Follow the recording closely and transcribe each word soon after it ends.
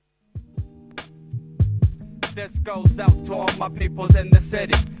This goes out to all my peoples in the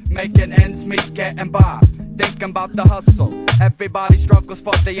city, making ends meet, getting by, thinking about the hustle. Everybody struggles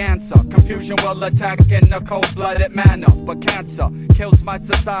for the answer. Confusion will attack in a cold-blooded manner, but cancer kills my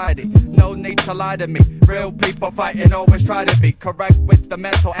society. No need to lie to me. Real people fighting always try to be correct with the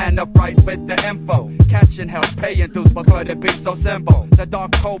mental and upright with the info. Catching hell, paying dues, but could it be so simple? The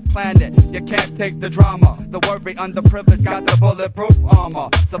dark, cold planet, you can't take the drama. The worry, underprivileged, got the bulletproof armor.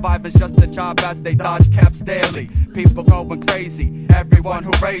 Surviving's just a job as they dodge caps daily. People going crazy, everyone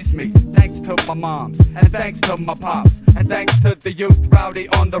who raised me. Thanks to my moms, and thanks to my pops, and thanks to the youth rowdy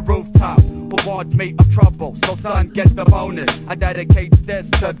on the rooftop who warned me of trouble, so son, get the bonus. I dedicate this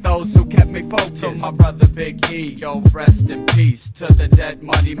to those who kept me focused. To my brother Big E, yo, rest in peace. To the dead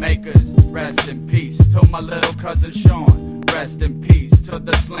money makers, rest in peace. To my little cousin Sean, rest in peace. To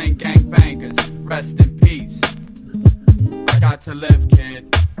the sling gang bangers, rest in peace. I got to live,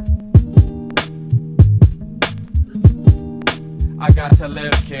 kid. I got to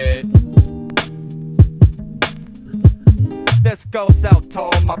live, kid. This goes out to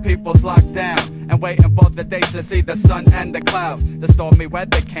all my peoples locked down and waiting for the days to see the sun and the clouds. The stormy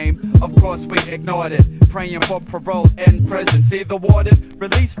weather came, of course we ignored it. Praying for parole in prison. See the warden,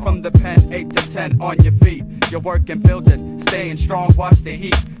 released from the pen, 8 to 10 on your feet. You're working, building, staying strong, watch the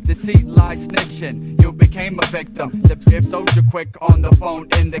heat. Deceit, lies, snitching, you became a victim. If soldier quick on the phone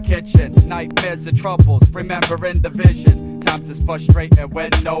in the kitchen. Nightmares and troubles, remembering the vision. Times is frustrating when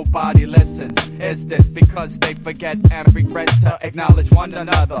nobody listens. Is this because they forget and regret to acknowledge one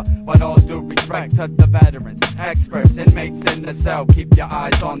another? But all due respect to the veterans, experts, inmates in the cell. Keep your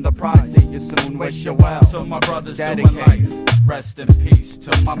eyes on the prize, see you soon, wish you well. To my brothers doing life, rest in peace.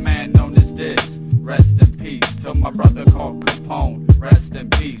 To my man known as Diz, rest in peace. To my brother called Capone, rest in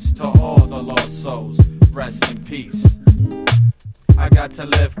peace. To all the lost souls, rest in peace. I got to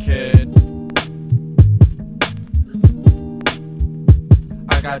live, kid.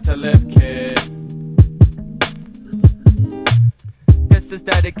 I got to live, kid. This is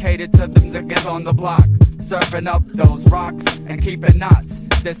dedicated to them niggas on the block, serving up those rocks and keeping knots.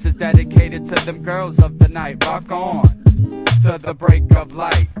 This is dedicated to them girls of the night. Rock on to the break of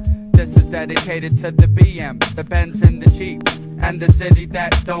light. This is dedicated to the BMs, the Benz and the Jeeps, and the city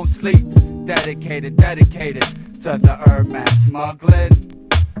that don't sleep. Dedicated to the Urban smuggling.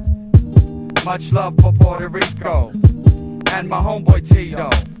 Much love for Puerto Rico and my homeboy Tito.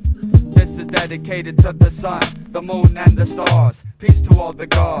 This is dedicated to the sun, the moon, and the stars. Peace to all the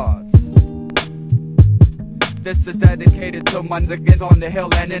gods. This is dedicated to my niggas on the hill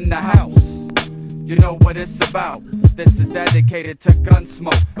and in the house. You know what it's about. This is dedicated to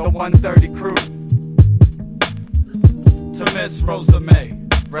Gunsmoke, the 130 crew. To Miss Rosa May,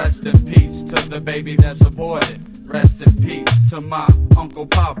 rest in peace. To the baby that's aborted, rest in peace. To my Uncle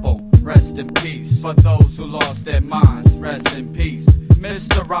Papo, rest in peace. For those who lost their minds, rest in peace.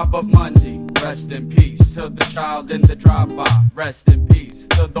 Mr. Robert Mundy, rest in peace. To the child in the drive-by, rest in peace.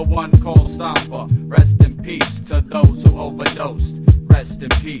 To the one called Stomper, rest in peace. To those who overdosed, rest in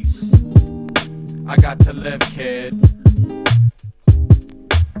peace. I got to live, kid.